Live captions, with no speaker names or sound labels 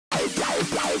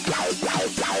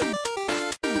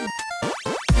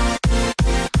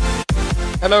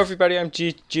Hello everybody, I'm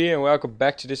GG and welcome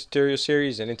back to this tutorial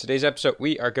series, and in today's episode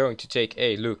we are going to take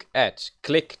a look at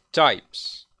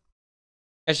ClickTypes.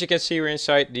 As you can see, we're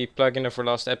inside the plugin of our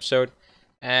last episode,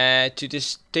 and to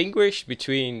distinguish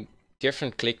between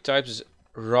different ClickTypes is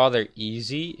rather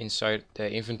easy inside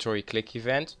the inventory click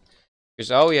event,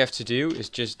 because all we have to do is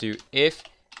just do if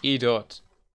e dot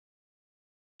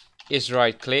is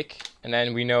right click, and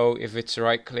then we know if it's a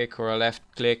right click or a left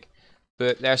click.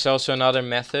 But there's also another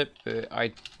method, but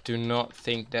I do not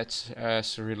think that's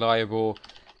as reliable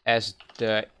as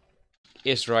the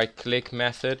is right click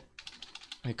method.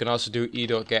 You can also do e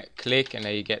dot get click and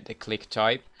then you get the click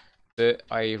type, but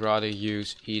I rather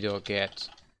use e dot get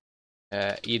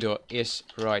e dot is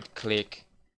right click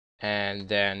and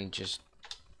then just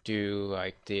do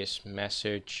like this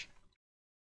message,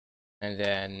 and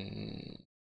then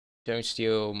don't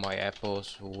steal my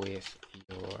apples with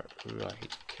your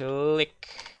right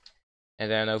click,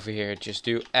 and then over here just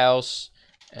do else,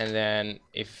 and then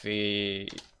if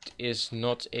it is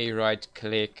not a right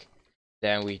click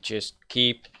then we just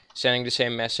keep sending the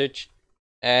same message.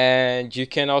 And you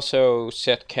can also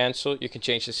set cancel, you can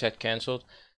change the set cancelled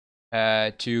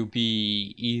to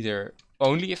be either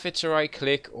only if it's a right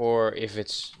click or if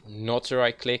it's not a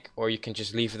right click, or you can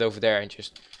just leave it over there and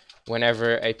just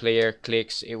whenever a player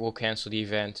clicks it will cancel the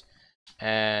event.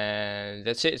 And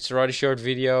that's it. It's a rather short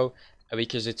video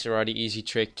because it's a rather easy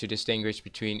trick to distinguish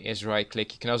between is right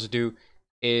click. You can also do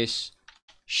is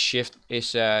shift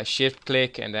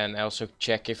click and then also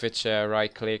check if it's a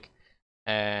right click.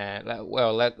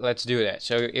 Well, let's do that.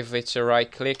 So if it's a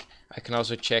right click, I can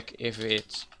also check if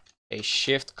it's a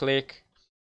shift click,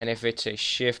 and if it's a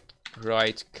shift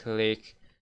right click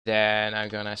then I'm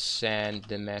gonna send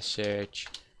the message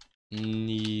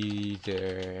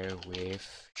neither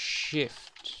with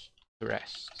shift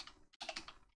pressed.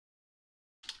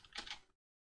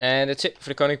 And that's it for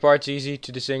the coding part. It's easy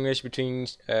to distinguish between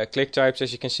click types.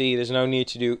 As you can see, there's no need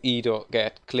to do e dot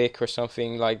get click or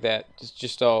something like that. It's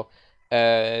just all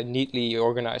neatly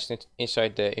organized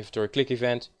inside the inventory click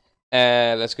event.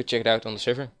 Let's go check it out on the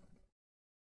server.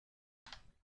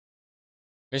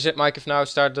 Reset Mike have now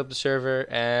started up the server,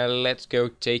 and let's go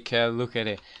take a look at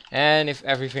it. And if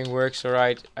everything works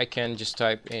alright, I can just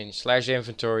type in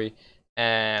 /inventory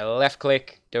and left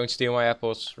click, don't steal my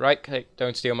apples, right click,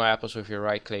 don't steal my apples with your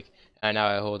right click, and now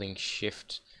I'm holding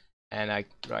shift and I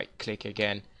right click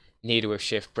again, neither with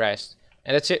shift pressed.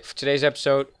 And that's it for today's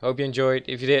episode. Hope you enjoyed.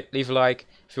 If you did, leave a like.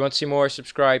 If you want to see more,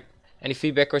 subscribe. Any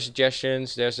feedback or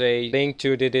suggestions, there's a link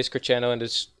to the Discord channel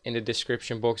in the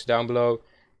description box down below,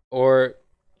 or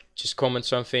just comment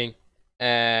something.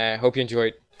 Hope you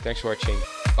enjoyed. Thanks for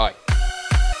watching.